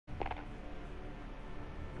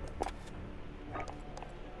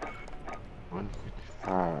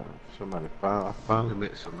somebody. I finally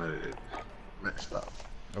met somebody that messed up.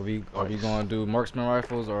 Are we gonna do marksman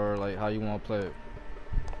rifles or like how you want to play it?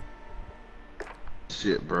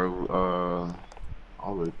 Shit, bro. I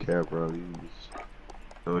don't really care, bro. You just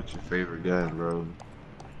know what's your favorite gun, bro.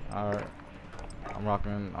 All right, I'm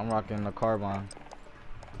rocking the carbine.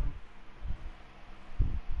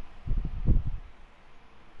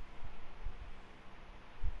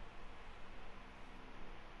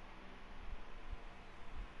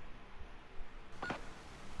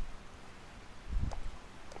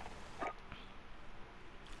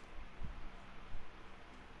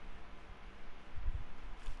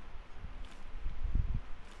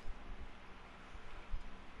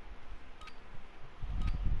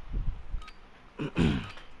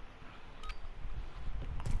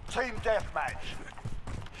 Team deathmatch.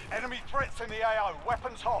 Enemy threats in the AO.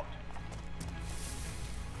 Weapons hot.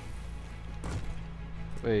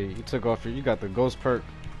 Wait, you took off you got the ghost perk.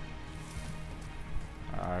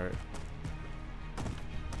 All right.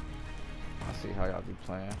 I see how y'all be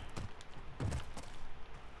playing.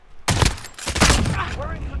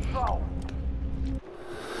 We're in control.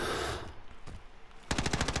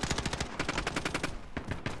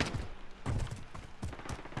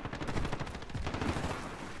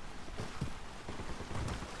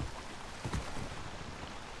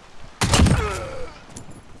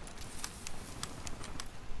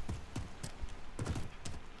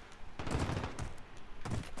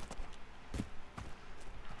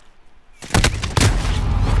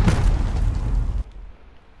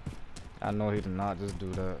 I know he did not just do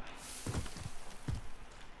that.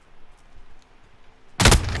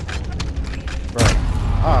 Bro,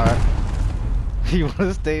 alright. You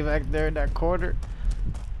wanna stay back there in that corner?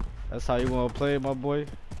 That's how you wanna play, my boy?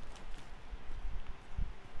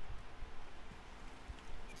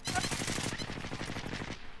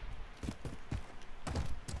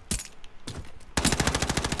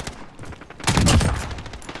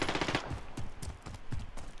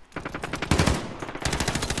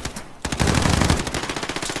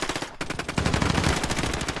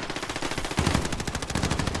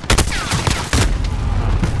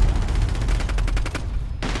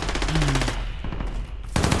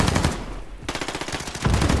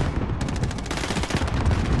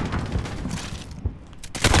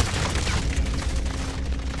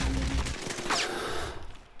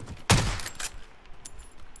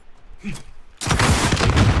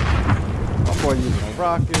 My boy using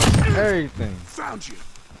rockets, everything. Found you.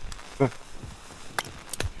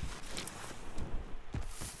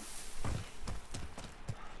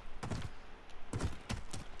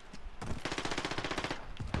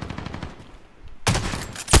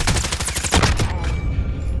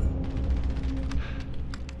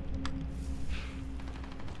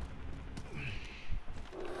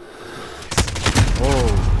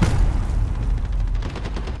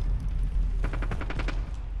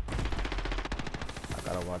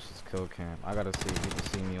 I gotta watch this kill cam. I gotta see if you can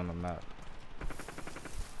see me on the map.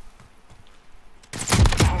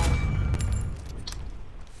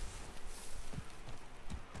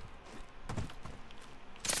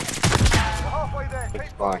 We're halfway there. Keep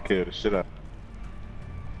Spawn kill the shit out.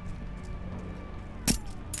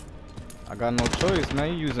 I got no choice,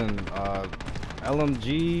 man. You using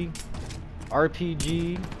LMG,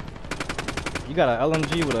 RPG. You got an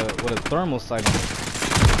LMG with a thermal sight on it.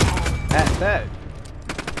 At that.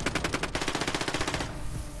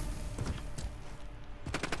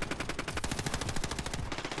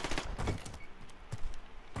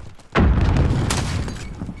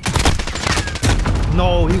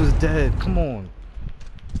 No, he was dead. Come on.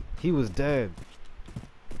 He was dead.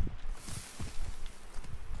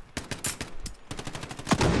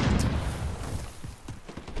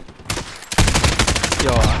 Yo,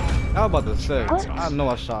 I was about to say, I know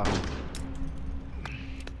I shot him.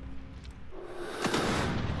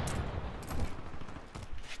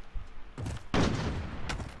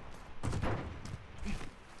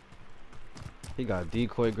 He got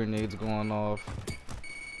decoy grenades going off.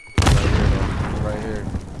 Right here, though. Right here.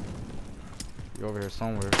 You're over here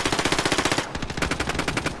somewhere.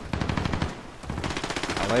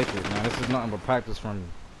 I like it, man. This is nothing but practice for me.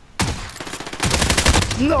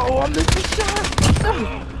 No, I missed the shot.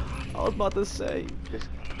 I was about to say.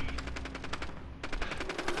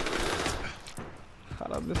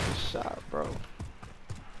 How'd I miss the shot, bro?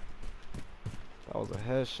 That was a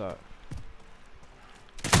headshot.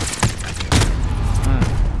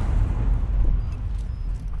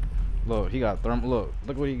 Look, he got thermal.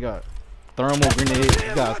 Look what he got. Thermal grenade.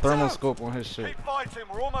 He got a thermal scope on his shit. Keep fighting.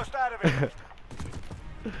 We're almost out of it.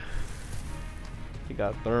 He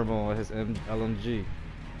got thermal on his LMG.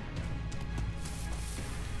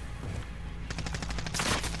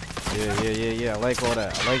 Yeah. I like all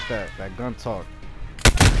that. I like that gun talk.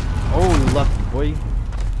 Oh, you lucky boy.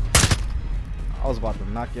 I was about to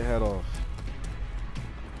knock your head off.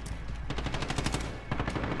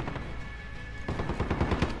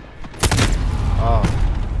 Oh.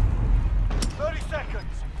 30 seconds.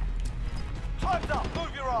 Time's up.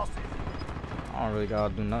 Move your asses. I don't really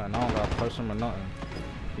gotta do nothing. I don't gotta push him or nothing.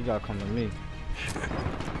 He gotta come to me.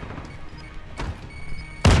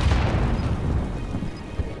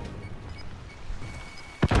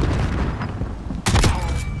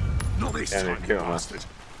 Not this And time, it you killed him. bastard.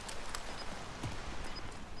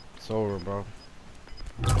 It's over, bro.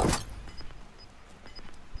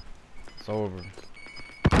 It's over.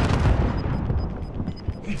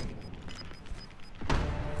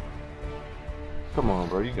 Come on,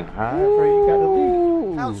 bro. You can hide, bro. You gotta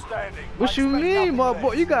leave. Outstanding. What you Expect mean, nothing my less.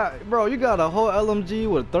 boy? You got a whole LMG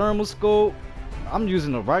with a thermal scope. I'm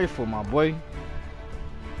using a rifle, my boy.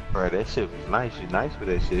 Bro, that shit was nice. You nice with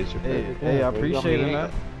that shit. It's your favorite Hey, I gun, bro. appreciate it, ain't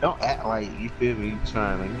man. Don't act like you feel me. You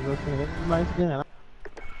trying, like, you know what I'm saying? That's a nice gun.